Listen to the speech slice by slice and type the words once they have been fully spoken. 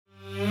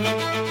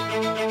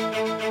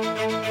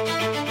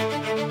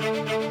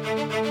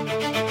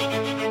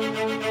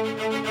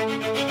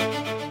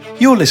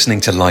You're listening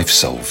to Life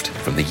Solved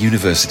from the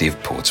University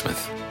of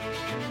Portsmouth.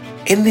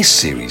 In this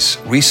series,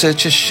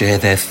 researchers share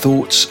their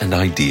thoughts and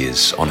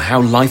ideas on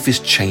how life is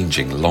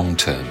changing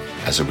long-term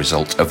as a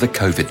result of the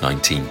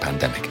COVID-19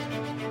 pandemic.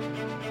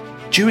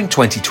 During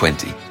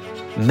 2020,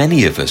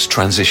 many of us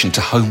transitioned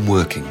to home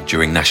working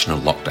during national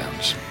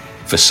lockdowns.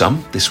 For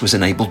some, this was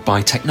enabled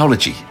by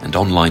technology and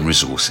online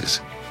resources.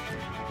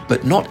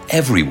 But not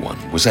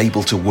everyone was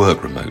able to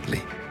work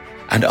remotely,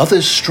 and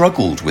others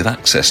struggled with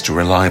access to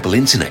reliable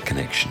internet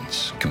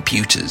connections,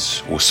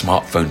 computers, or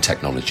smartphone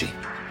technology.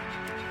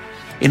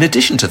 In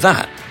addition to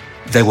that,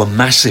 there were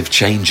massive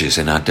changes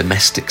in our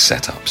domestic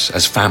setups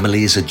as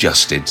families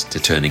adjusted to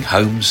turning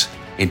homes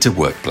into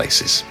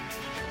workplaces.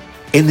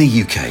 In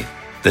the UK,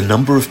 the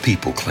number of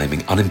people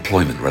claiming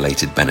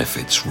unemployment-related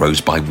benefits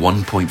rose by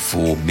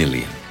 1.4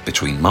 million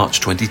between March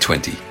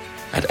 2020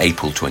 and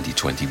April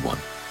 2021.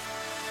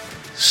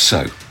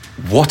 So,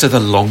 what are the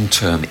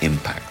long-term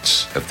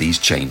impacts of these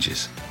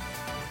changes?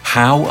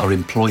 How are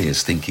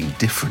employers thinking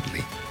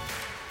differently?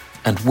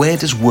 And where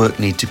does work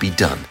need to be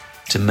done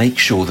to make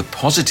sure the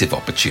positive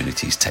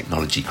opportunities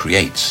technology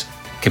creates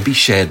can be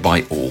shared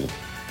by all?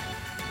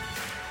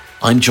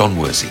 I'm John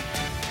Worsey,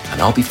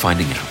 and I'll be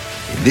finding out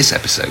in this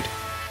episode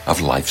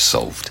of Life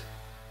Solved.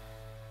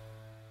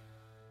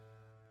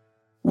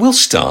 We'll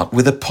start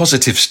with a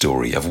positive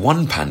story of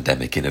one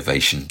pandemic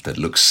innovation that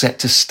looks set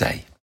to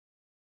stay.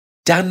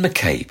 Dan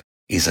McCabe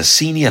is a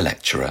senior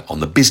lecturer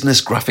on the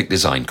Business Graphic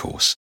Design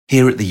course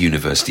here at the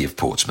University of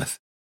Portsmouth.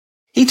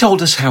 He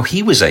told us how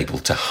he was able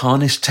to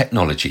harness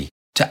technology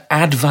to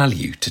add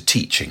value to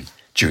teaching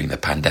during the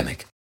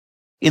pandemic.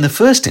 In the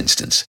first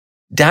instance,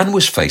 Dan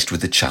was faced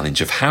with the challenge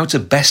of how to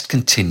best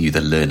continue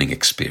the learning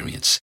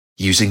experience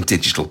using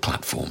digital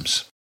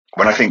platforms.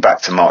 When I think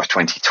back to March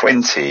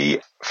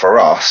 2020, for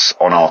us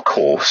on our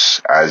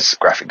course as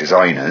graphic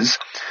designers,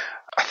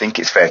 I think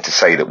it's fair to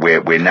say that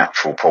we're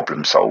natural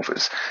problem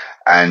solvers.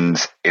 And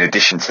in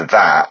addition to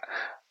that,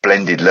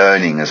 blended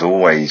learning has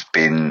always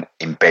been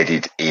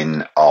embedded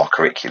in our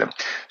curriculum.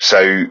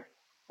 So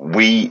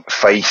we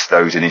faced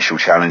those initial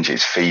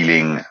challenges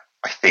feeling,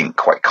 I think,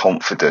 quite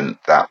confident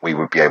that we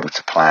would be able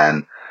to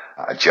plan,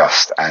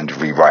 adjust and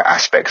rewrite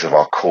aspects of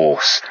our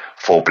course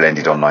for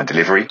blended online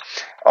delivery.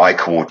 I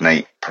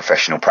coordinate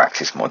professional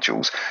practice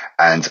modules,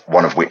 and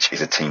one of which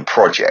is a team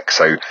project.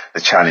 So the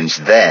challenge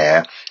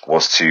there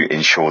was to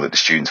ensure that the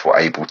students were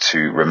able to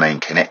remain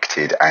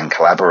connected and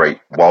collaborate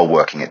while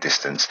working at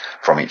distance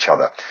from each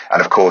other.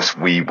 And of course,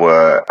 we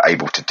were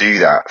able to do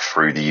that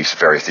through the use of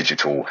various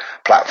digital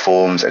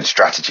platforms and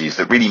strategies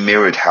that really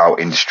mirrored how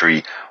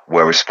industry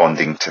were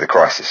responding to the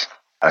crisis.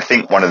 I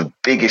think one of the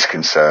biggest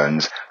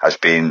concerns has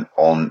been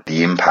on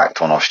the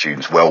impact on our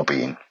students'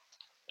 well-being.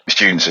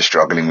 Students are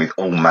struggling with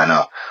all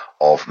manner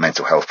of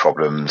mental health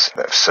problems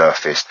that have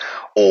surfaced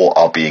or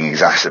are being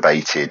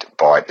exacerbated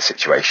by the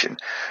situation,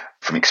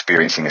 from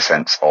experiencing a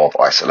sense of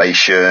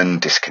isolation,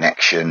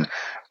 disconnection,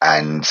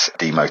 and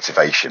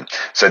demotivation.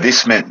 So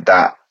this meant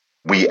that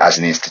we as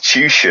an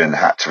institution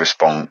had to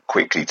respond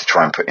quickly to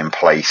try and put in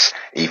place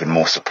even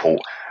more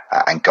support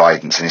and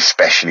guidance, and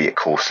especially at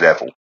course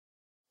level.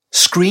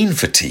 Screen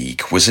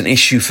fatigue was an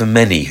issue for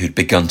many who'd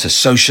begun to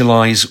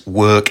socialise,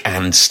 work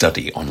and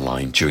study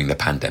online during the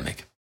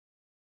pandemic.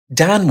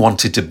 Dan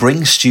wanted to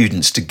bring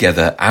students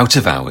together out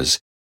of hours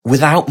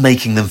without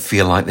making them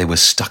feel like they were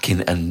stuck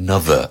in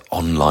another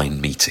online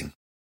meeting.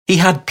 He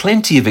had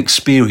plenty of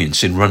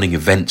experience in running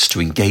events to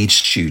engage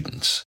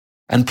students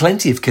and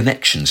plenty of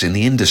connections in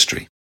the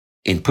industry.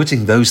 In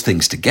putting those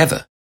things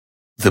together,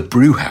 the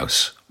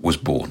Brewhouse was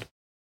born.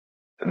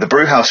 The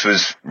Brewhouse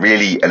was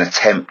really an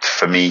attempt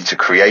for me to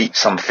create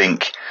something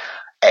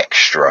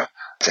extra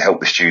to help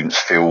the students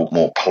feel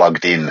more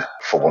plugged in,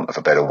 for want of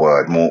a better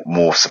word,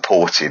 more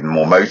supported,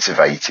 more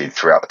motivated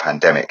throughout the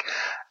pandemic.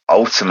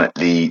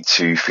 Ultimately,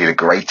 to feel a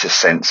greater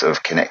sense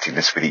of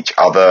connectedness with each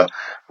other,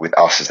 with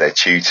us as their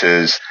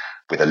tutors,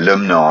 with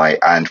alumni,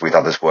 and with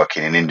others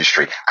working in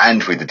industry,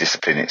 and with the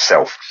discipline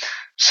itself.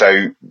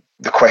 So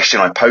the question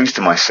I posed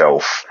to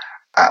myself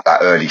at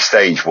that early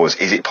stage was,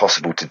 is it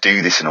possible to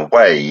do this in a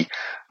way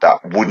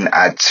that wouldn't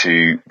add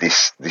to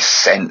this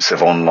sense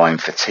of online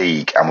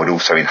fatigue and would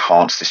also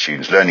enhance the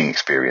students' learning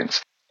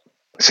experience?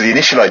 So the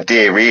initial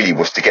idea really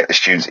was to get the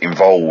students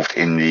involved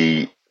in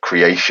the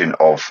creation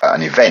of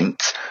an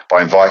event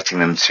by inviting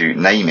them to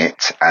name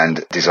it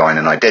and design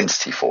an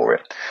identity for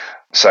it.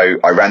 So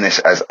I ran this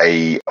as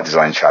a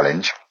design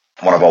challenge.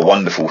 One of our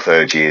wonderful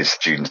third year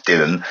students,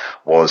 Dylan,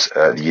 was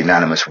the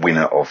unanimous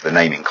winner of the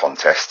naming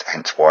contest,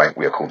 hence why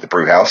we are called the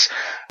Brewhouse,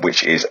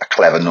 which is a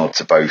clever nod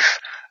to both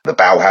the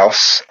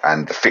Bauhaus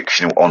and the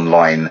fictional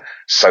online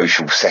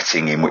social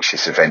setting in which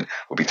this event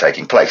will be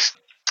taking place.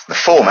 The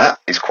format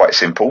is quite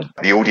simple.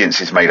 The audience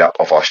is made up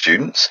of our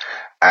students,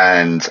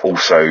 and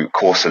also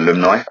course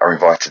alumni are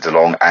invited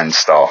along, and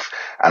staff.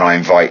 And I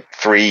invite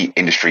 3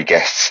 industry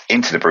guests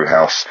into the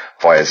Brewhouse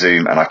via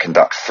Zoom, and I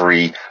conduct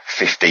 3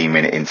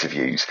 15-minute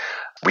interviews.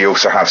 We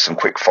also have some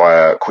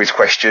quick-fire quiz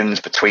questions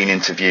between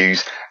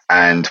interviews,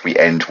 and we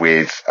end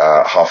with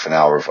half an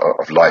hour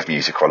of live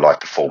music or live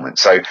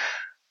performance. So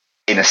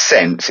in a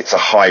sense, it's a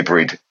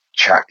hybrid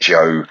Chat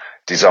Joe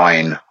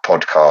design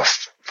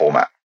podcast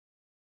format.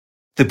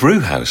 The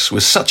Brewhouse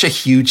was such a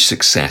huge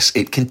success,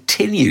 it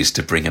continues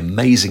to bring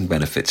amazing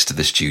benefits to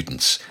the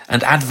students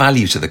and add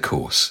value to the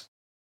course.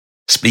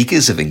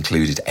 Speakers have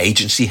included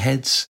agency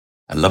heads,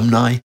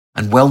 alumni,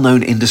 and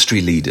well-known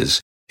industry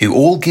leaders who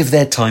all give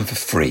their time for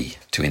free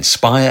to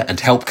inspire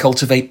and help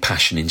cultivate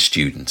passion in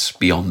students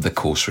beyond the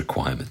course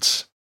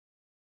requirements.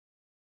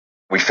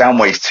 We found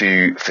ways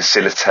to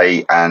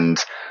facilitate and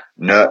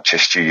nurture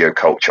studio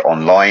culture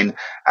online,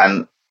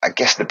 and I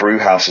guess the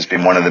Brewhouse has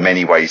been one of the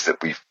many ways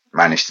that we've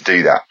managed to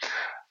do that.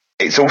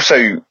 It's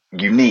also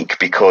unique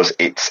because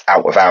it's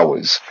out of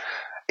hours,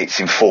 it's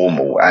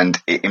informal, and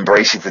it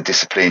embraces the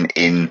discipline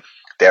in,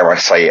 dare I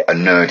say it, a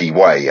nerdy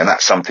way, and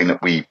that's something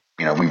that we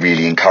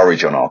really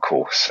encourage on our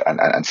course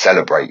and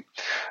celebrate.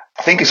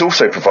 I think it's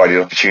also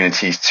provided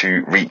opportunities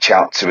to reach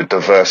out to a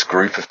diverse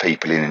group of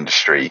people in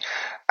industry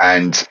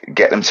and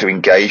get them to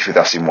engage with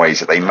us in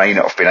ways that they may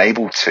not have been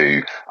able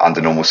to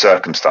under normal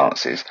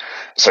circumstances.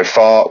 So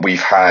far,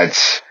 we've had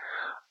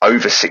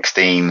over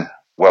 16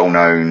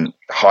 well-known,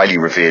 highly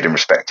revered and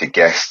respected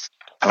guests.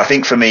 And I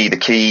think for me, the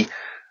key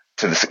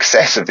to the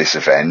success of this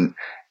event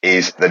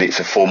is that it's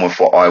a form of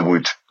what I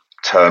would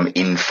term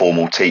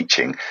informal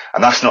teaching.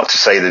 And that's not to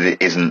say that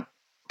it isn't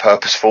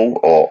purposeful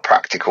or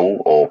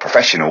practical or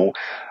professional.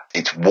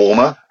 It's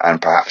warmer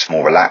and perhaps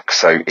more relaxed,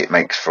 so it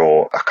makes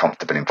for a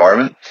comfortable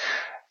environment.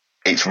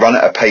 It's run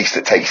at a pace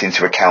that takes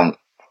into account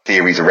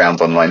theories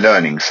around online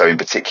learning. So in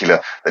particular,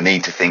 the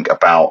need to think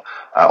about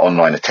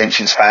online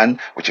attention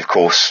span, which of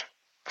course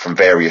from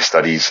various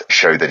studies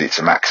show that it's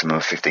a maximum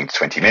of 15 to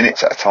 20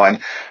 minutes at a time.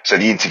 So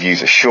the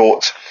interviews are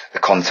short, the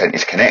content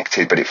is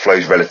connected, but it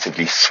flows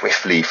relatively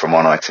swiftly from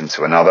one item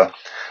to another.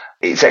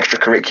 It's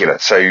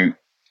extracurricular, so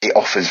it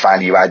offers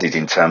value added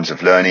in terms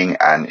of learning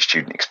and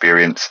student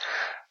experience,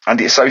 and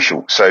it's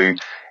social. So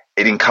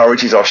it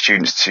encourages our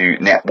students to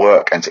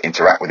network and to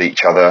interact with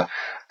each other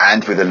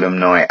and with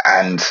alumni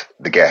and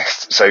the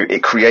guests. So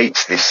it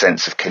creates this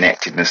sense of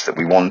connectedness that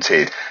we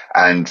wanted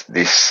and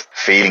this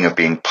feeling of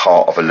being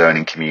part of a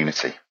learning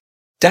community.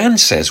 Dan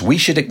says we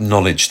should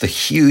acknowledge the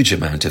huge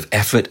amount of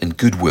effort and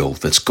goodwill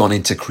that's gone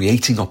into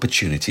creating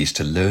opportunities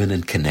to learn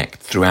and connect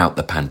throughout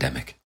the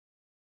pandemic.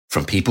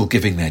 From people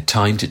giving their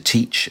time to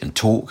teach and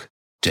talk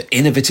to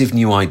innovative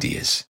new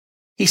ideas.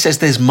 He says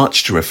there's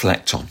much to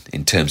reflect on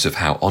in terms of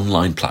how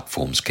online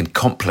platforms can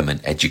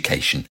complement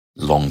education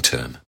long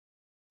term.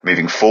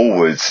 Moving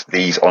forwards,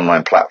 these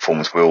online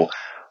platforms will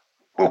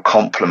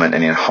complement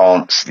and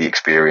enhance the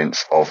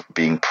experience of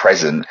being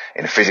present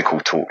in a physical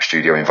talk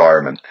studio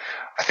environment.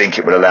 I think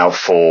it will allow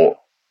for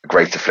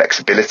greater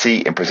flexibility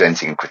in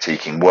presenting and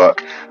critiquing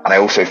work, and I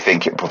also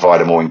think it will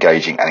provide a more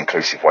engaging and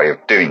inclusive way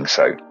of doing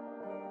so.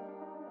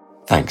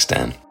 Thanks,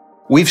 Dan.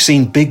 We've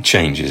seen big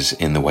changes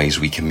in the ways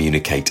we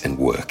communicate and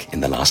work in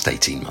the last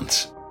 18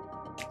 months.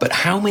 But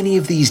how many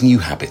of these new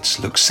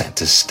habits look set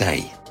to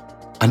stay?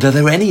 And are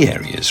there any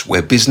areas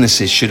where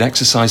businesses should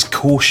exercise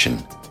caution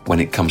when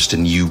it comes to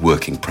new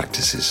working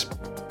practices?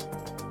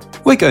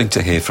 We're going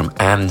to hear from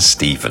Anne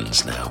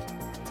Stevens now.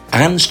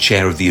 Anne's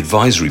chair of the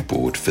advisory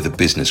board for the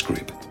business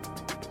group.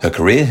 Her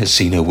career has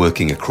seen her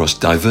working across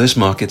diverse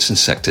markets and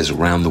sectors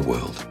around the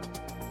world.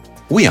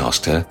 We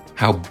asked her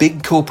how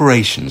big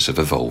corporations have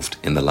evolved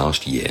in the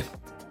last year.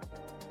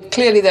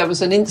 Clearly there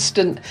was an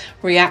instant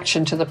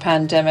reaction to the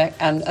pandemic,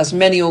 and as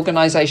many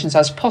organisations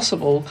as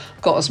possible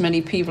got as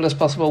many people as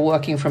possible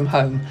working from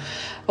home.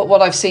 But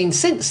what I've seen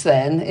since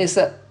then is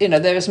that,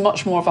 there is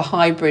much more of a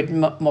hybrid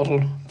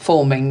model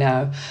forming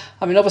now.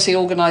 I mean, obviously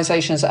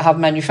organisations that have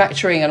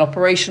manufacturing and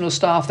operational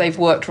staff, they've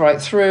worked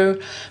right through,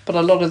 but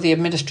a lot of the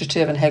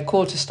administrative and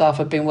headquarters staff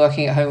have been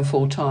working at home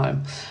full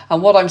time.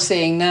 And what I'm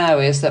seeing now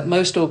is that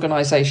most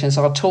organisations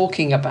are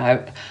talking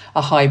about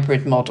a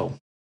hybrid model.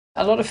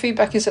 A lot of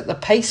feedback is that the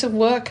pace of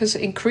work has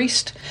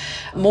increased,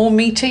 more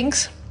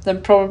meetings than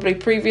probably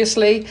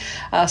previously.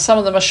 Some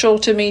of them are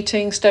shorter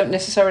meetings, don't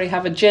necessarily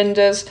have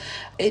agendas.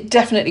 It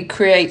definitely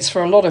creates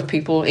for a lot of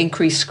people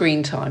increased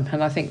screen time,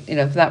 and I think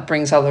that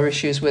brings other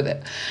issues with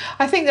it.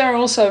 I think there are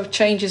also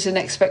changes in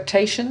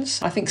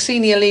expectations. I think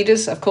senior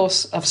leaders, of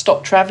course, have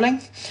stopped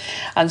travelling,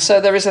 and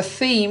so there is a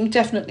theme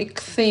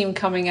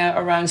coming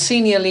out around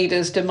senior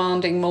leaders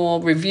demanding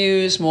more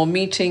reviews, more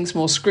meetings,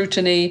 more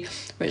scrutiny,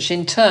 which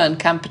in turn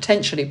can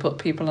potentially put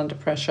people under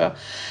pressure.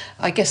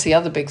 I guess the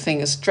other big thing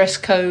is dress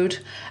code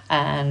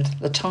and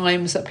the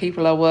times that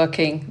people are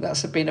working.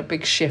 That's been a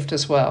big shift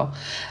as well.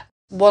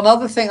 One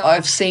other thing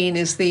I've seen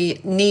is the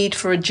need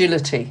for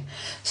agility.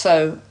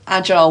 So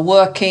agile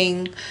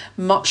working,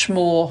 much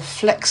more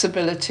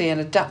flexibility and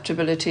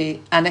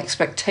adaptability and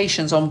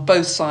expectations on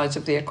both sides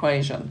of the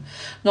equation,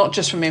 not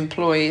just from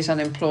employees and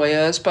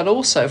employers, but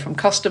also from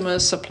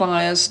customers,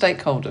 suppliers,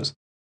 stakeholders.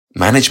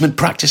 Management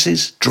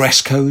practices,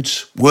 dress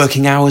codes,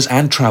 working hours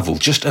and travel,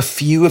 just a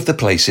few of the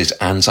places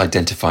Anne's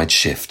identified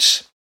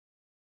shifts.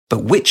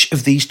 But which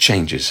of these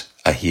changes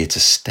are here to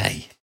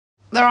stay?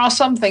 There are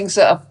some things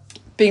that are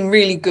been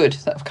really good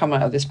that have come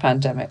out of this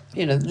pandemic.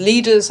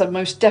 Leaders are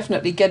most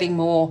definitely getting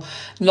more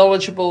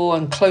knowledgeable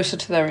and closer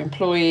to their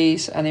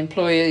employees, and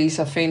employees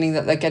are feeling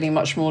that they're getting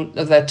much more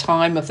of their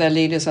time of their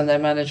leaders and their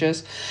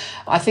managers.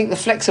 I think the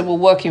flexible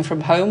working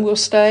from home will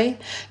stay.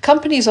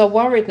 Companies are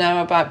worried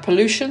now about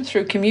pollution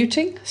through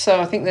commuting.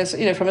 So I think there's,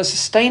 from a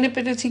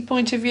sustainability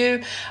point of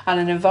view and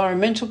an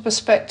environmental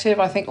perspective,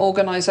 I think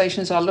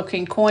organisations are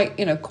looking quite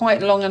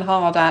long and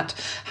hard at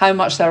how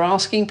much they're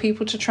asking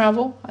people to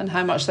travel and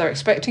how much they're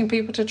expecting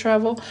people to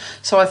travel.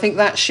 So I think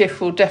that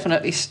shift will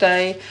definitely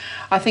stay.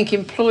 I think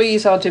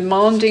employees are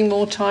demanding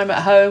more time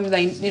at home.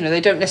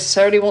 They don't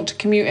necessarily want to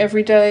commute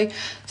every day.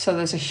 So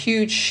there's a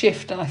huge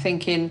shift, I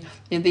think, in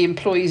the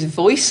employee's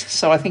voice.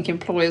 So I think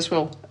employers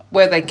will,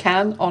 where they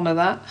can, honour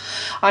that.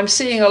 I'm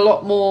seeing a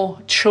lot more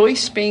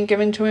choice being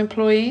given to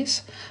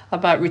employees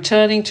about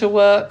returning to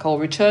work or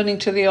returning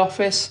to the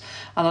office,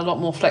 and a lot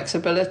more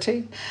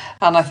flexibility.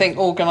 And I think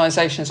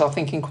organisations are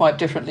thinking quite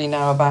differently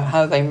now about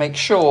how they make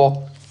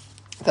sure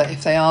that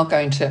if they are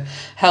going to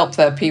help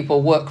their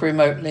people work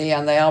remotely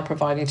and they are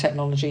providing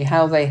technology,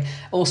 how they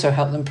also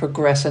help them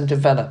progress and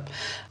develop.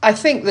 I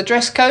think the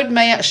dress code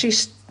may actually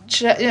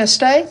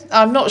stay.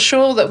 I'm not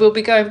sure that we'll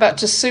be going back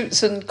to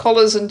suits and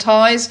collars and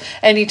ties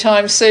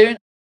anytime soon.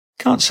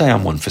 Can't say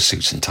I'm one for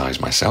suits and ties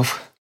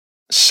myself.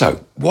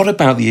 So, what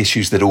about the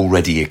issues that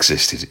already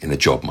existed in the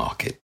job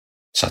market,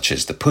 such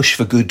as the push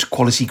for good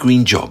quality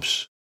green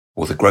jobs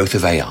or the growth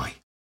of AI?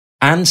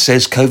 Anne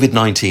says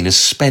COVID-19 has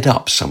sped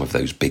up some of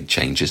those big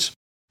changes.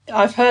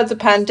 I've heard the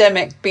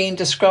pandemic being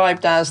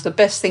described as the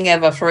best thing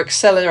ever for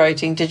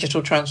accelerating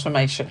digital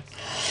transformation.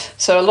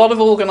 So a lot of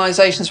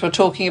organisations were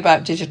talking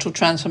about digital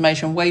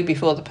transformation way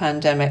before the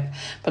pandemic,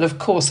 but of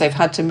course they've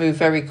had to move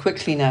very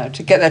quickly now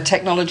to get their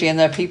technology and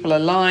their people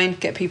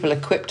aligned, get people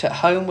equipped at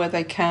home where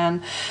they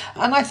can.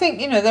 And I think,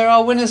 there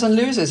are winners and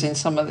losers in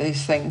some of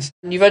these things.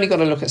 You've only got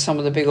to look at some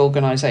of the big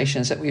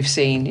organisations that we've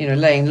seen,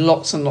 laying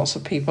lots and lots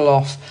of people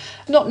off,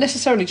 not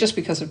necessarily just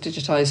because of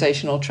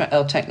digitisation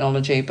or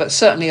technology, but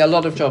certainly a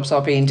lot of jobs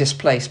are being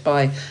displaced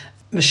by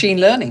machine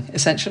learning,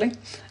 essentially,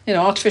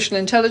 artificial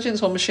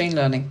intelligence or machine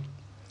learning.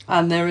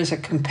 And there is a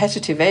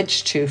competitive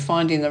edge to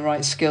finding the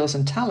right skills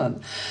and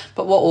talent.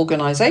 But what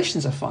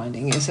organisations are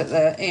finding is that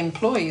their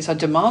employees are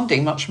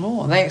demanding much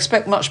more. They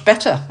expect much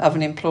better of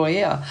an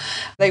employer.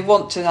 They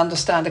want to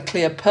understand a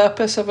clear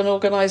purpose of an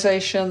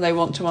organisation. They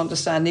want to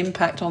understand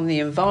impact on the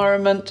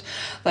environment.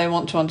 They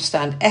want to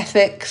understand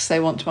ethics.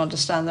 They want to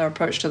understand their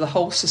approach to the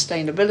whole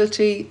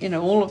sustainability.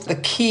 All of the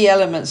key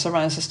elements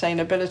around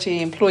sustainability,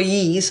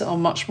 employees are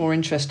much more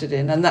interested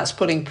in. And that's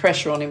putting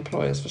pressure on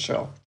employers for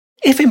sure.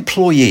 If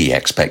employee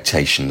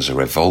expectations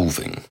are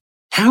evolving,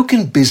 how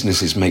can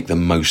businesses make the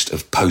most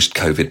of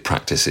post-COVID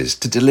practices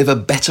to deliver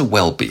better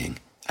well-being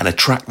and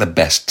attract the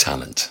best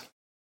talent?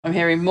 I'm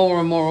hearing more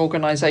and more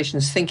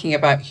organisations thinking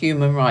about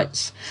human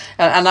rights.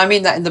 And I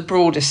mean that in the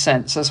broadest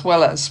sense, as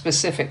well as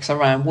specifics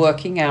around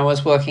working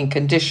hours, working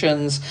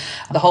conditions.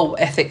 The whole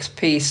ethics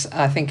piece,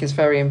 I think, is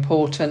very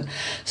important.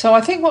 So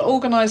I think what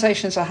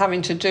organisations are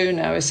having to do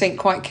now is think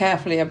quite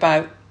carefully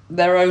about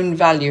their own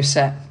value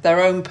set,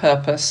 their own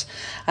purpose,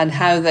 and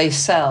how they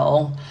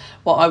sell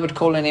what I would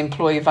call an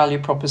employee value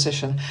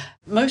proposition.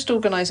 Most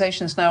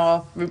organisations now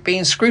are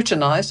being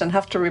scrutinised and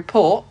have to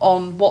report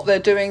on what they're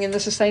doing in the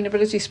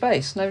sustainability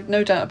space.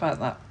 No doubt about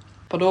that.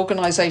 But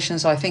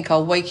organisations, I think,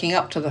 are waking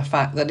up to the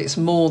fact that it's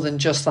more than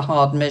just the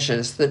hard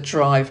measures that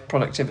drive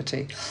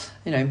productivity.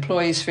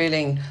 Employees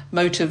feeling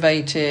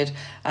motivated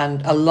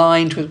and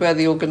aligned with where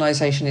the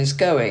organisation is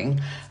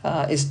going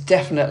is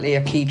definitely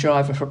a key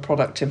driver for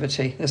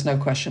productivity. There's no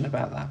question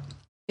about that.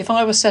 If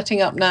I was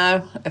setting up,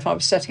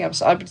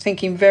 I'd be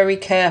thinking very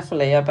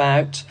carefully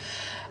about,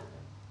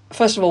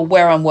 first of all,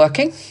 where I'm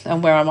working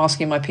and where I'm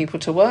asking my people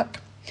to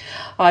work.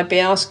 I'd be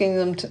asking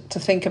them to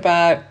think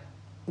about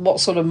what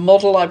sort of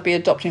model I'd be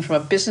adopting from a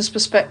business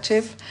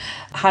perspective,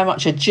 how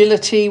much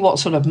agility, what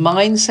sort of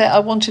mindset I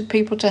wanted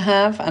people to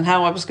have, and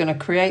how I was going to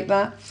create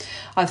that.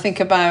 I think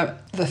about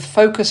the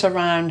focus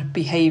around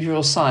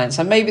behavioural science.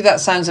 And maybe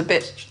that sounds a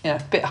bit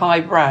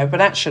highbrow,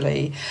 but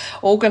actually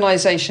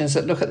organisations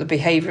that look at the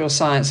behavioural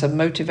science of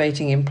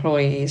motivating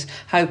employees,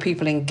 how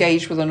people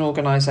engage with an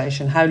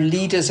organisation, how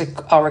leaders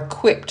are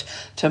equipped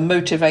to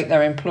motivate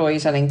their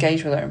employees and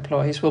engage with their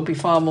employees will be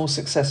far more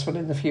successful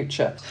in the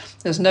future.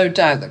 There's no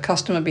doubt that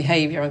customer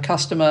behaviour and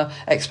customer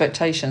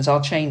expectations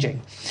are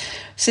changing.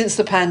 Since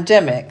the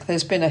pandemic,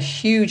 there's been a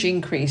huge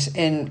increase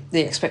in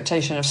the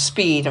expectation of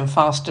speed and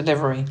fast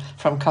delivery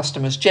from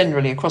customers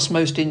generally across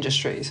most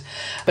industries.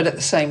 But at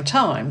the same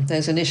time,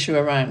 there's an issue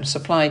around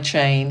supply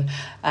chain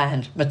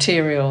and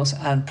materials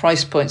and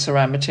price points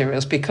around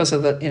materials because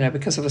of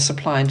the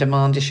supply and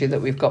demand issue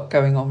that we've got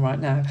going on right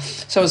now.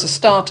 So as a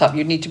startup,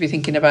 you need to be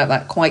thinking about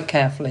that quite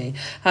carefully.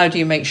 How do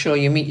you make sure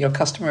you meet your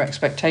customer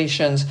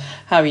expectations?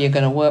 How are you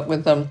going to work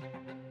with them?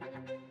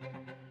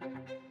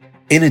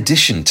 In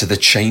addition to the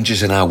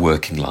changes in our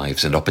working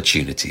lives and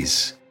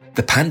opportunities,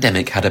 the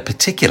pandemic had a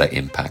particular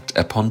impact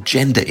upon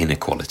gender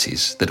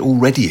inequalities that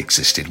already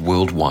existed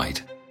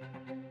worldwide.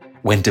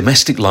 When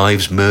domestic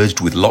lives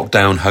merged with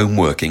lockdown home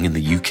working in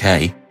the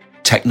UK,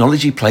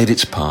 technology played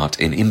its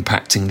part in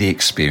impacting the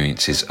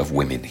experiences of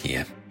women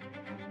here.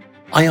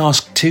 I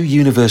asked two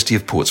University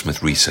of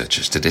Portsmouth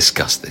researchers to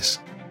discuss this.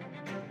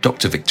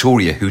 Dr.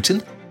 Victoria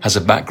Hooton has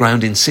a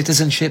background in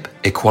citizenship,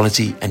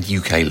 equality and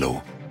UK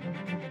law.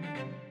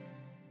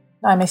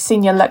 I'm a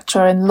senior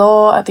lecturer in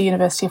law at the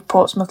University of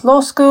Portsmouth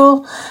Law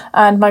School,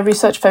 and my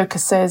research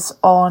focuses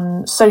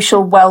on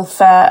social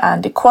welfare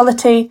and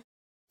equality.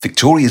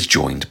 Victoria is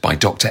joined by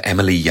Dr.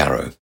 Emily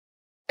Yarrow.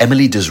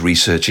 Emily does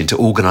research into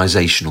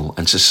organisational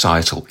and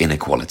societal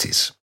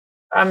inequalities.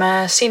 I'm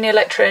a senior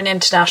lecturer in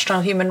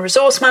international human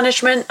resource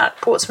management at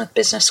Portsmouth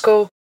Business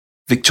School.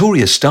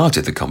 Victoria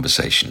started the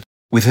conversation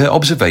with her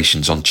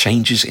observations on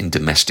changes in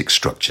domestic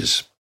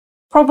structures.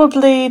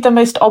 Probably the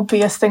most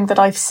obvious thing that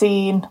I've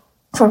seen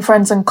from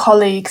friends and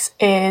colleagues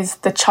is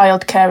the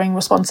child caring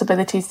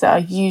responsibilities that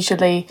are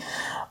usually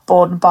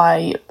borne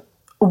by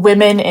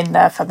women in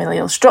their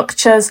familial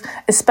structures,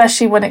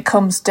 especially when it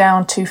comes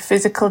down to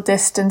physical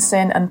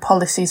distancing and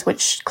policies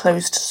which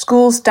closed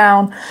schools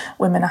down.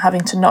 Women are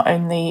having to not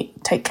only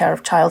take care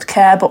of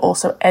childcare, but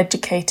also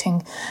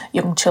educating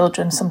young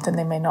children, something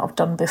they may not have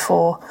done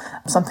before,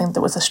 something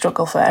that was a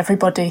struggle for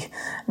everybody,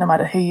 no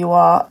matter who you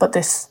are. But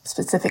this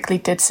specifically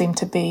did seem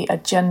to be a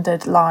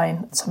gendered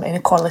line, some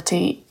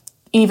inequality,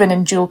 even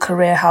in dual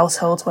career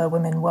households where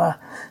women were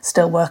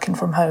still working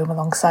from home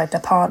alongside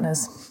their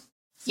partners.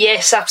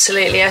 Yes,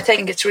 absolutely. I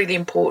think it's really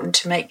important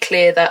to make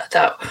clear that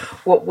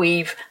what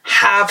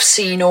have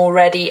seen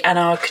already and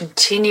are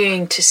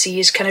continuing to see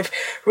is kind of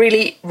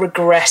really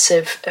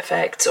regressive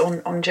effects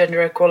on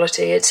gender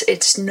equality.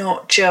 It's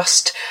not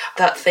just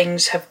that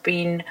things have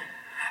been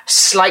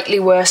slightly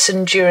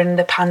worsened during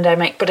the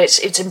pandemic, but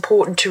it's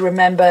important to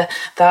remember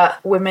that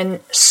women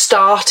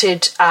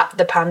started at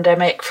the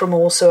pandemic from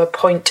also a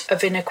point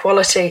of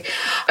inequality.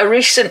 A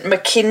recent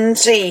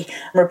McKinsey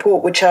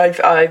report, which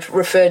I've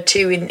referred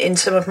to in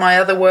some of my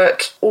other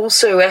work,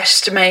 also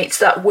estimates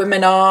that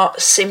women are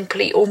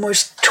simply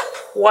almost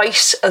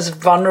twice as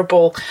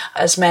vulnerable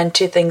as men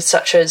to things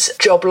such as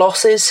job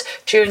losses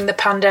during the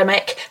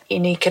pandemic,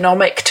 in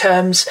economic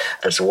terms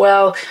as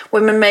well.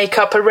 Women make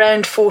up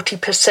around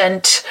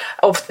 40%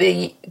 of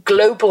the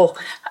global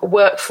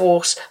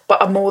workforce,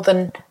 but are more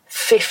than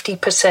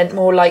 50%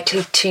 more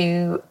likely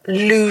to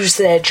lose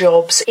their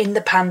jobs in the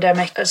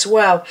pandemic as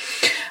well.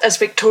 As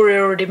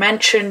Victoria already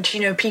mentioned,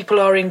 people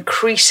are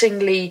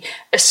increasingly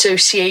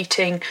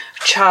associating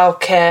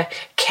childcare,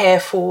 care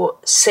for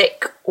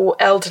sick or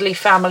elderly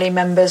family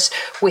members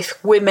with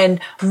women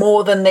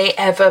more than they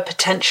ever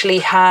potentially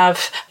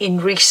have in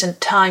recent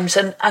times.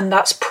 And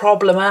that's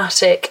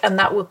problematic, and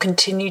that will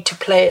continue to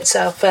play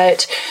itself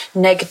out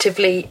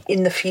negatively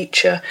in the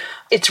future.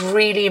 It's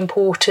really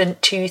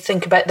important to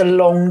think about the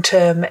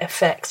long-term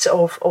effects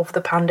of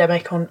the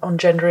pandemic on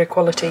gender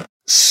equality.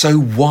 So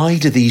why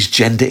do these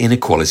gender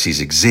inequalities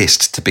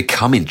exist to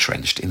become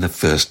entrenched in the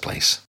first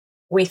place?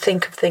 We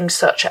think of things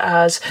such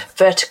as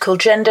vertical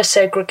gender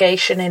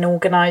segregation in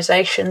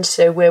organisations,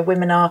 so where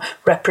women are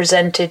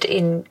represented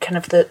in kind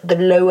of the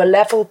lower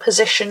level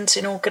positions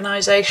in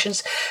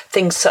organisations,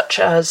 things such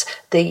as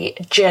the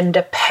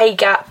gender pay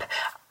gap,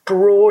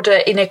 broader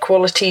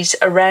inequalities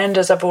around,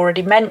 as I've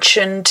already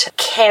mentioned,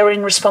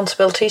 caring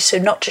responsibilities, so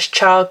not just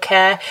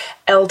childcare,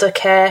 elder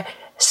care,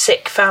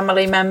 sick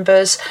family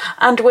members,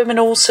 and women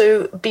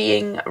also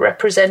being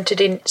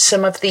represented in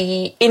some of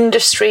the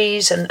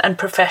industries and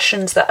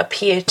professions that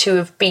appear to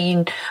have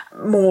been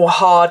more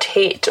hard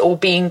hit or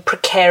being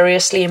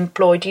precariously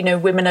employed.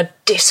 Women are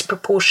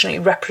disproportionately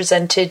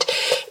represented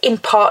in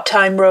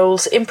part-time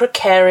roles, in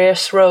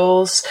precarious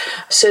roles.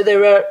 So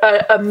there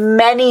are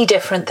many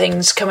different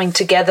things coming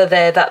together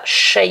there that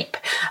shape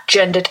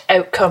gendered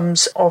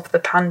outcomes of the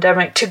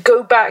pandemic. To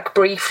go back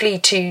briefly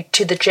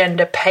to the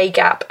gender pay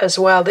gap as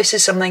well, this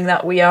is something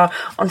that we are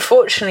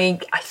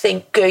unfortunately, I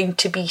think, going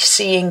to be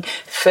seeing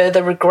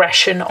further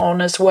regression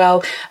on, as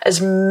well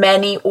as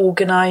many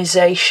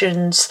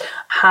organisations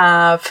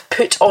have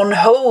put on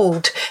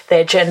hold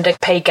their gender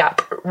pay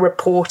gap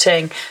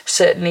reporting,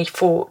 certainly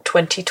for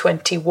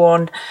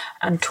 2021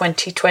 and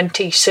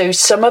 2020. So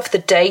some of the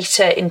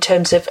data in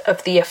terms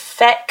of the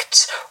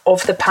effects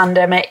of the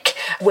pandemic,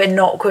 we're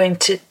not going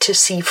to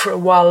see for a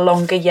while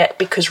longer yet,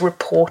 because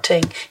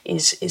reporting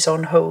is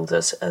on hold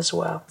as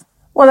well.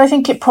 Well, I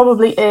think it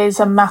probably is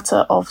a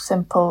matter of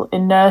simple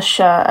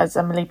inertia. As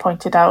Emily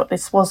pointed out,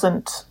 this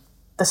wasn't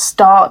the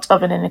start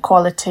of an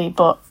inequality,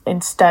 but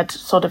instead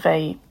sort of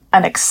an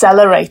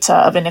accelerator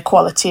of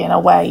inequality in a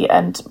way.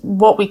 And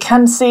what we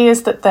can see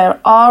is that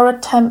there are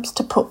attempts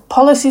to put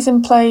policies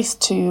in place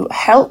to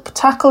help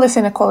tackle this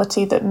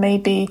inequality that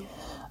maybe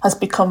has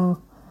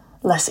become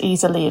less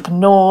easily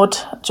ignored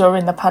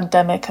during the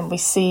pandemic, and we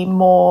see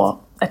more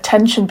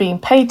attention being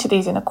paid to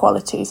these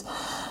inequalities.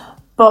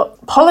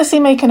 But policy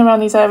making around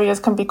these areas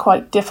can be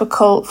quite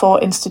difficult for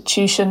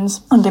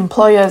institutions and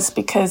employers,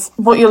 because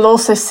what you'll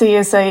also see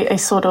is a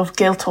sort of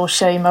guilt or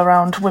shame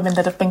around women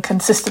that have been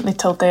consistently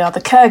told they are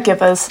the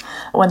caregivers.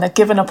 When they're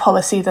given a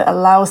policy that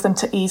allows them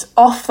to ease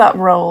off that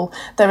role,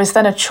 there is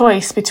then a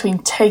choice between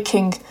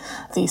taking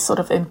the sort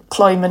of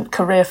employment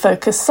career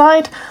focused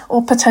side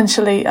or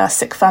potentially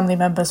sick family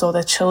members or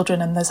their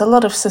children. And there's a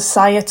lot of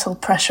societal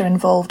pressure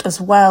involved as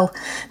well.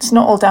 It's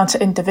not all down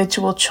to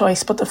individual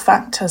choice, but the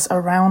factors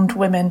around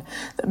women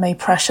that may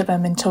pressure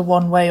them into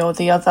one way or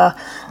the other.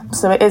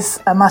 So it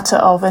is a matter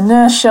of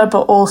inertia,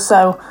 but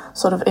also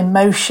sort of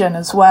emotion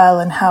as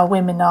well, and how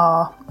women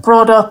are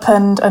brought up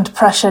and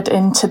pressured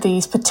into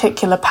these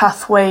particular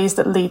pathways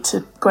that lead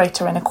to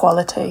greater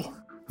inequality.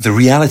 The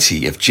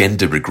reality of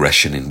gender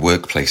regression in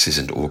workplaces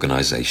and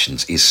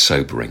organisations is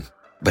sobering,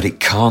 but it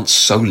can't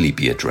solely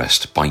be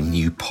addressed by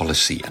new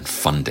policy and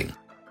funding.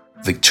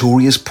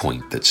 Victoria's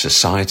point that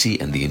society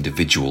and the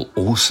individual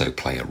also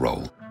play a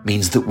role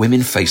means that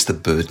women face the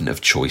burden of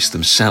choice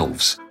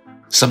themselves,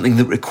 something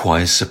that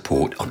requires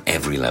support on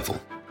every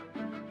level.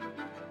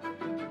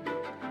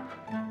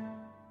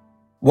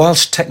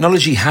 Whilst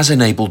technology has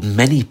enabled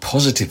many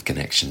positive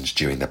connections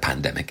during the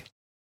pandemic,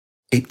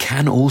 it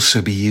can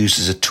also be used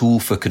as a tool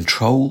for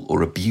control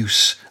or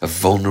abuse of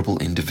vulnerable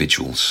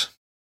individuals.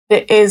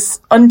 It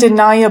is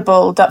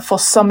undeniable that for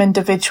some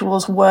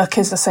individuals, work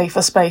is a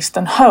safer space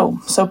than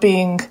home. So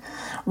being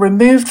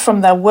removed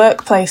from their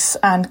workplace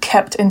and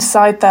kept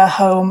inside their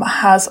home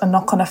has a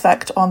knock-on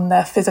effect on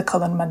their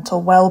physical and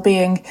mental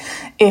well-being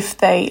if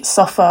they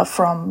suffer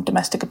from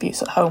domestic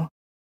abuse at home.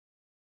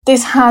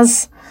 This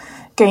has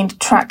gained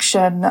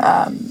traction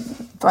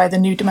by the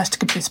new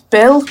domestic abuse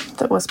bill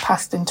that was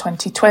passed in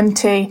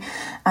 2020,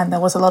 and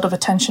there was a lot of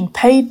attention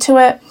paid to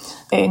it.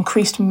 It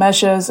increased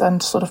measures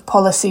and sort of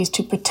policies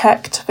to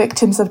protect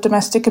victims of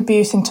domestic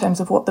abuse in terms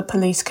of what the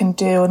police can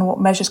do and what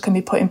measures can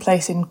be put in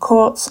place in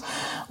courts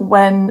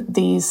when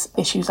these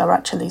issues are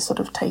actually sort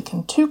of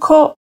taken to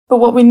court. But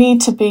what we need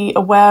to be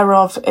aware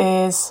of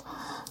is,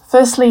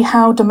 firstly,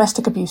 how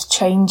domestic abuse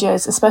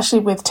changes, especially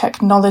with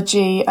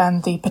technology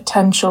and the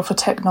potential for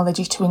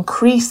technology to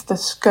increase the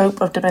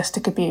scope of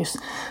domestic abuse,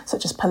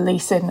 such as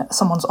policing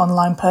someone's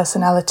online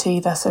personality,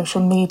 their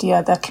social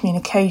media, their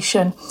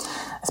communication,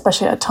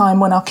 especially at a time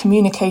when our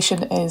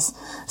communication is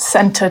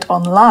centred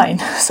online.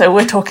 So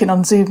we're talking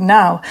on Zoom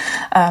now.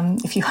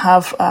 If you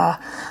have a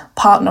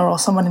partner or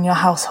someone in your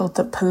household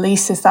that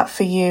polices that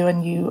for you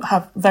and you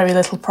have very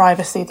little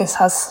privacy, this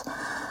has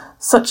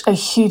such a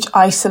huge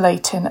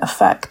isolating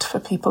effect for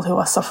people who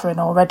are suffering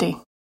already.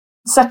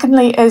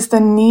 Secondly is the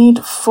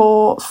need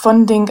for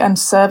funding and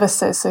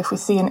services. So if we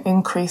see an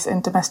increase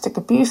in domestic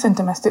abuse and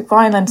domestic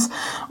violence,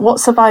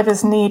 what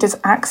survivors need is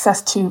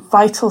access to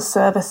vital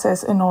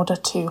services in order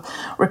to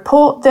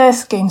report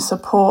this, gain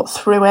support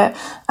through it,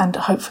 and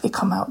hopefully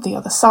come out the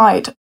other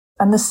side.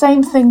 And the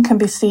same thing can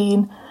be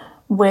seen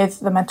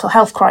with the mental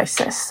health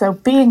crisis. So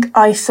being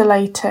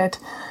isolated,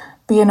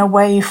 being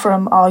away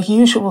from our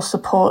usual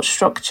support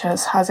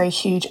structures has a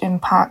huge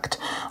impact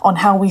on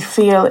how we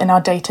feel in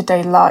our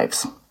day-to-day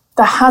lives.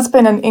 There has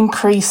been an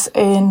increase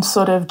in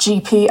sort of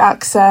GP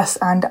access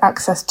and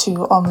access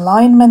to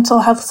online mental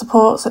health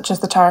support, such as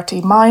the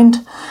charity Mind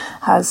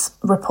has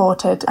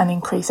reported an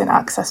increase in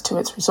access to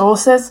its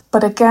resources.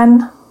 But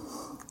again,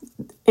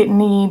 it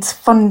needs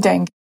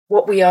funding.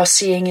 What we are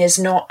seeing is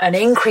not an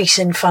increase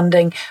in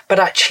funding, but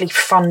actually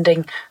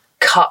funding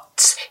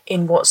cuts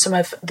in what some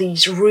of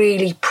these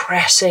really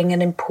pressing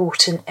and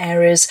important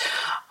areas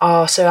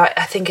are. So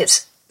I think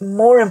it's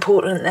more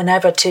important than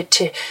ever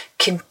to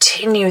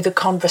continue the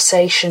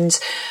conversations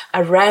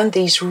around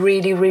these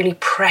really, really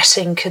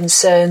pressing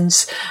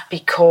concerns,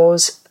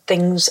 because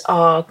things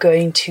are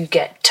going to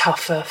get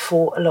tougher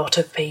for a lot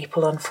of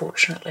people,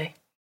 unfortunately.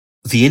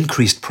 The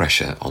increased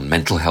pressure on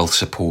mental health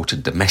support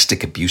and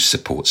domestic abuse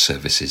support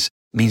services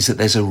means that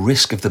there's a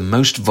risk of the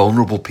most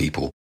vulnerable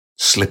people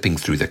slipping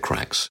through the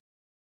cracks.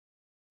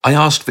 I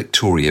asked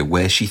Victoria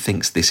where she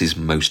thinks this is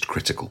most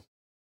critical.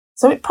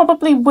 So it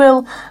probably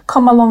will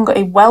come along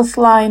a wealth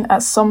line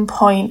at some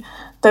point.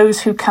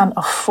 Those who can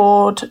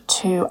afford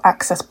to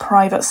access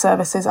private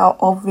services are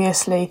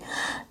obviously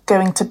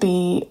going to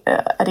be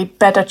at a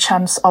better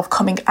chance of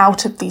coming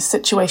out of these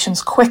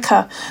situations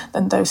quicker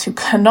than those who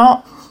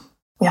cannot.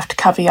 We have to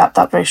caveat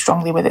that very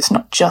strongly with it's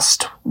not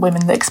just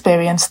women that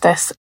experience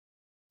this.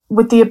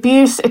 With the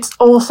abuse, it's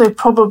also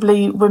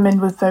probably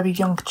women with very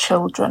young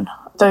children,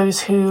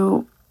 those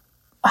who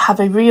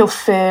have a real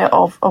fear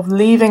of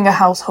leaving a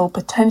household,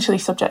 potentially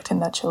subjecting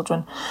their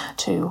children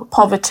to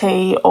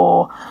poverty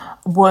or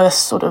worse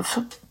sort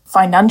of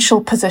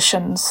financial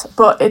positions.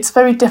 But it's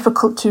very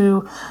difficult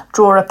to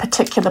draw a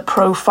particular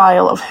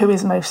profile of who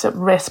is most at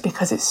risk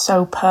because it's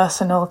so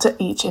personal to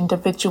each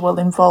individual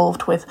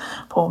involved with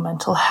poor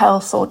mental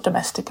health or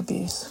domestic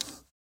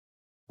abuse.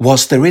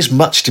 Whilst there is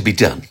much to be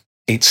done,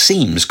 it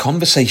seems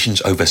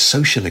conversations over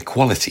social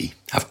equality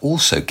have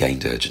also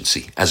gained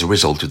urgency as a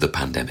result of the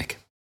pandemic.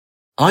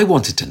 I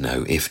wanted to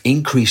know if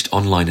increased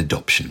online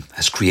adoption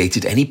has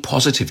created any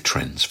positive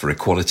trends for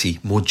equality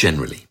more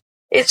generally.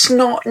 It's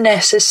not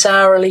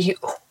necessarily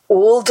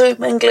all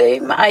doom and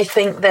gloom. I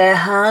think there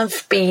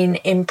have been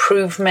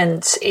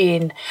improvements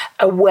in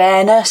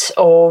awareness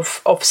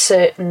of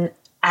certain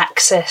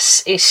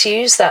access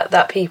issues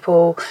that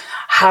people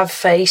have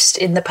faced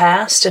in the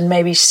past and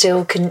maybe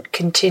still can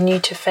continue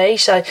to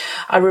face.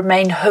 I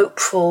remain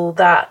hopeful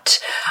that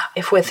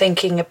if we're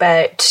thinking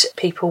about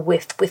people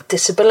with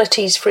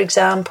disabilities, for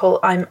example,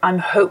 I'm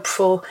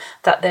hopeful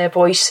that their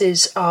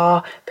voices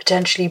are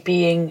potentially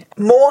being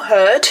more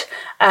heard,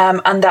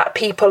 and that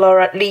people are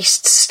at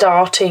least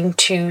starting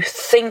to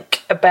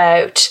think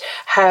about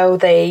how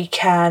they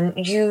can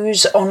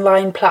use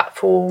online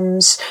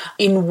platforms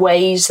in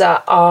ways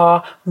that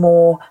are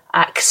more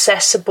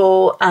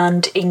accessible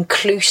and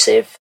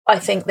inclusive. I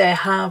think there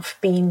have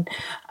been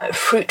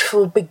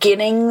fruitful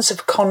beginnings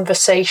of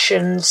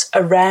conversations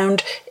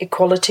around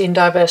equality and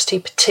diversity,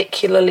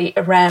 particularly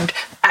around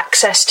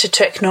access to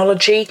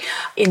technology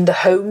in the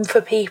home for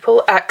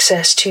people,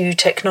 access to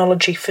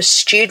technology for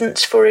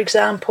students, for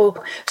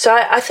example. So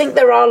I think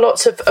there are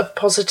lots of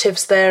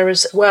positives there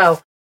as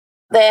well.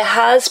 There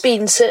has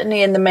been,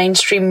 certainly in the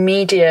mainstream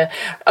media,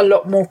 a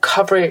lot more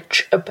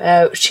coverage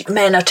about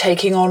men are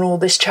taking on all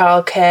this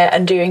childcare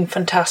and doing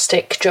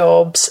fantastic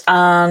jobs,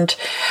 and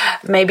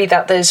maybe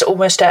that there's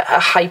almost a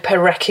hyper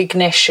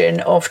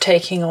recognition of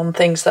taking on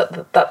things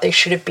that they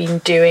should have been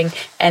doing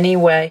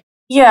anyway.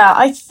 Yeah,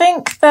 I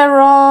think there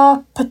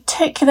are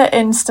particular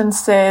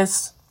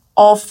instances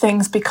of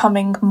things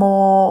becoming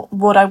more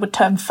what I would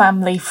term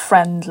family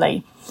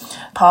friendly.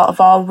 Part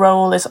of our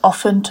role is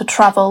often to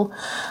travel.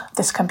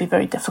 This can be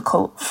very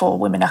difficult for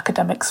women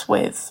academics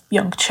with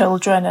young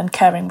children and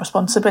caring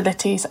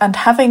responsibilities, and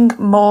having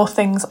more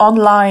things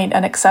online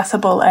and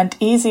accessible and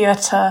easier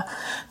to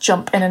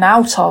jump in and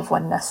out of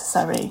when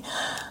necessary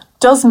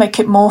does make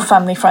it more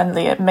family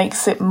friendly. It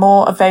makes it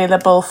more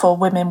available for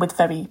women with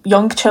very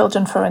young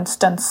children, for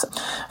instance,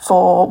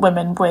 for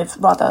women with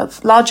rather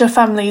larger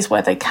families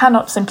where they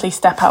cannot simply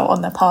step out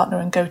on their partner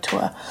and go to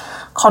a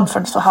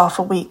conference for half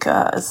a week,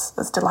 as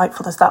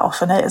delightful as that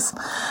often is.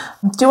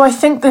 Do I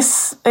think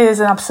this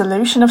is an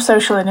absolution of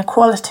social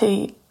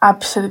inequality?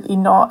 Absolutely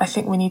not. I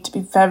think we need to be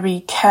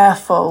very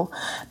careful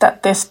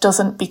that this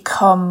doesn't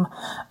become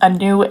a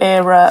new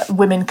era.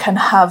 Women can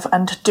have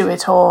and do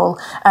it all,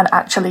 and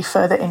actually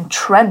further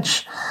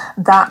entrench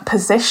that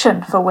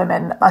position for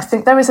women. I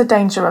think there is a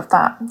danger of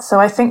that. So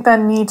I think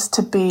there needs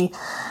to be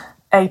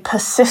a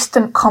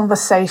persistent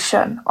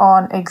conversation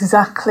on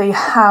exactly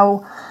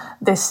how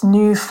this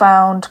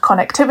newfound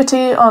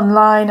connectivity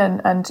online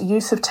and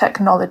use of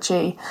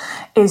technology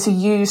is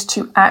used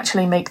to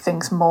actually make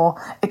things more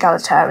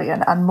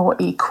egalitarian and more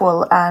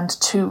equal, and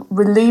to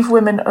relieve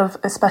women of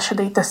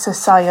especially the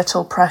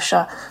societal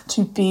pressure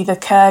to be the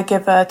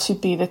caregiver, to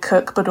be the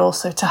cook, but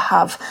also to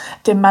have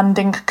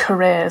demanding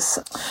careers.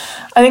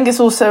 I think it's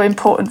also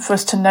important for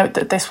us to note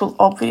that this will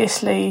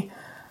obviously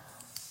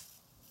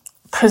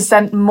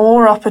present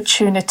more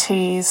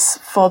opportunities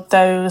for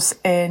those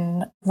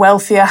in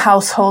wealthier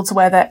households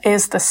where there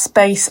is the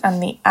space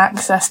and the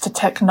access to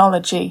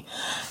technology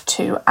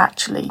to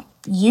actually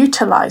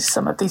utilise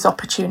some of these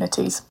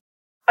opportunities.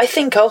 I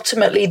think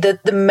ultimately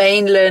that the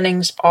main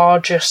learnings are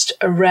just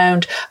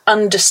around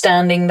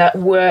understanding that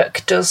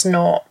work does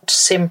not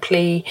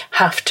simply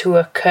have to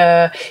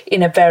occur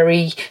in a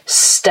very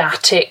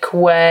static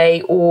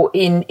way or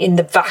in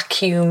the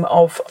vacuum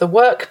of the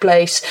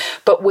workplace,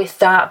 but with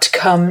that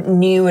come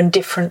new and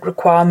different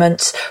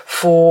requirements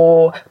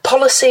for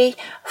policy,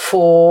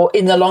 for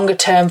in the longer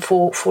term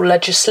for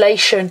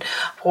legislation.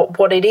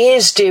 What it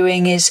is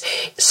doing is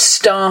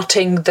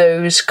starting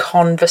those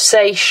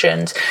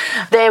conversations.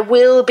 There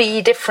will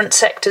be different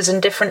sectors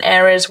and different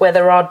areas where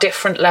there are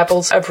different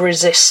levels of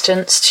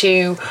resistance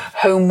to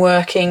home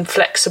working,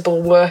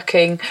 flexible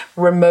working,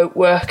 remote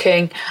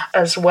working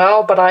as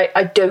well. But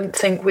I don't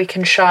think we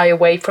can shy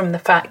away from the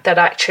fact that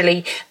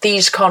actually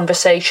these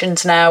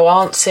conversations now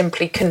aren't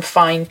simply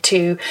confined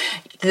to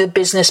the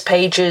business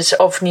pages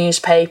of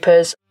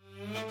newspapers.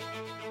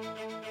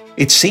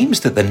 It seems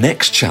that the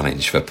next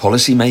challenge for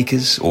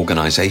policymakers,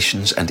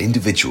 organisations and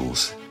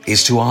individuals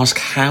is to ask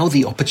how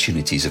the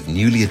opportunities of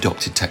newly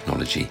adopted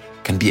technology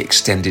can be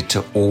extended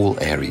to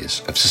all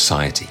areas of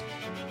society.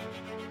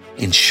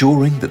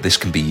 Ensuring that this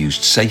can be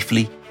used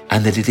safely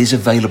and that it is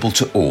available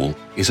to all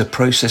is a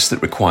process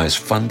that requires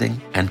funding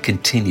and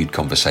continued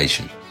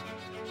conversation.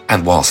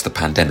 And whilst the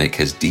pandemic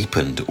has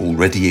deepened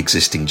already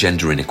existing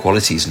gender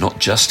inequalities not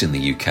just in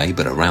the UK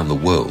but around the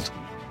world,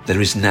 there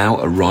is now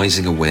a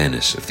rising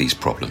awareness of these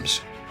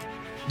problems.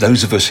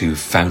 Those of us who've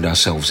found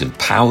ourselves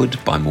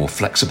empowered by more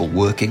flexible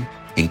working,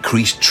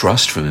 increased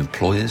trust from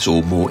employers,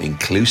 or more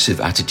inclusive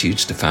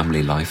attitudes to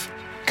family life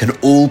can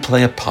all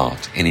play a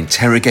part in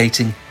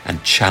interrogating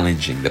and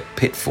challenging the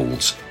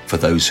pitfalls for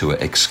those who are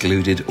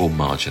excluded or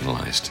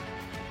marginalised.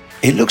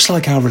 It looks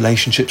like our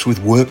relationships with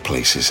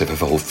workplaces have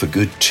evolved for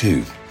good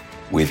too,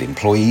 with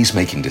employees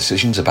making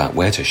decisions about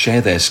where to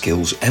share their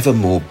skills ever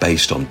more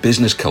based on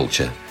business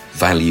culture,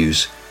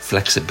 values,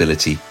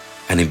 flexibility,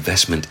 and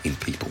investment in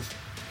people.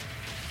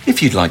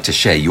 If you'd like to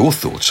share your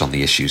thoughts on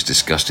the issues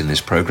discussed in this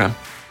programme,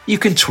 you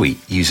can tweet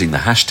using the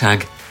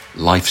hashtag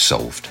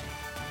LifeSolved.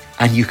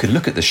 And you can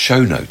look at the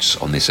show notes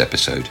on this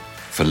episode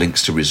for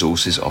links to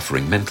resources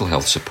offering mental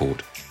health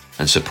support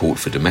and support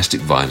for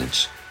domestic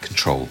violence,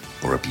 control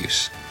or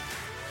abuse.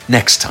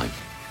 Next time,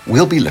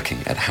 we'll be looking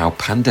at how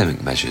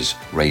pandemic measures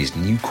raised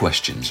new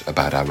questions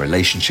about our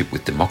relationship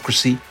with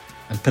democracy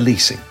and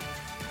policing,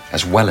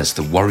 as well as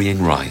the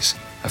worrying rise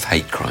of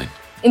hate crime.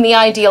 In the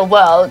ideal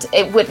world,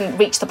 it wouldn't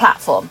reach the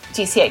platform.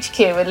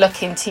 GCHQ are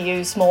looking to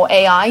use more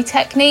AI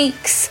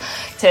techniques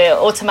to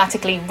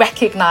automatically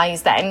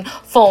recognise then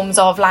forms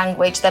of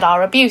language that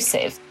are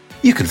abusive.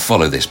 You can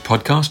follow this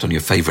podcast on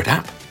your favourite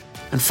app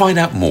and find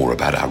out more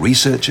about our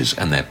researchers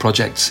and their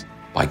projects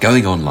by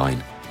going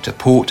online to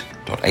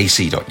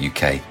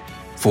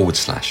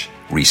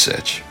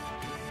port.ac.uk/research.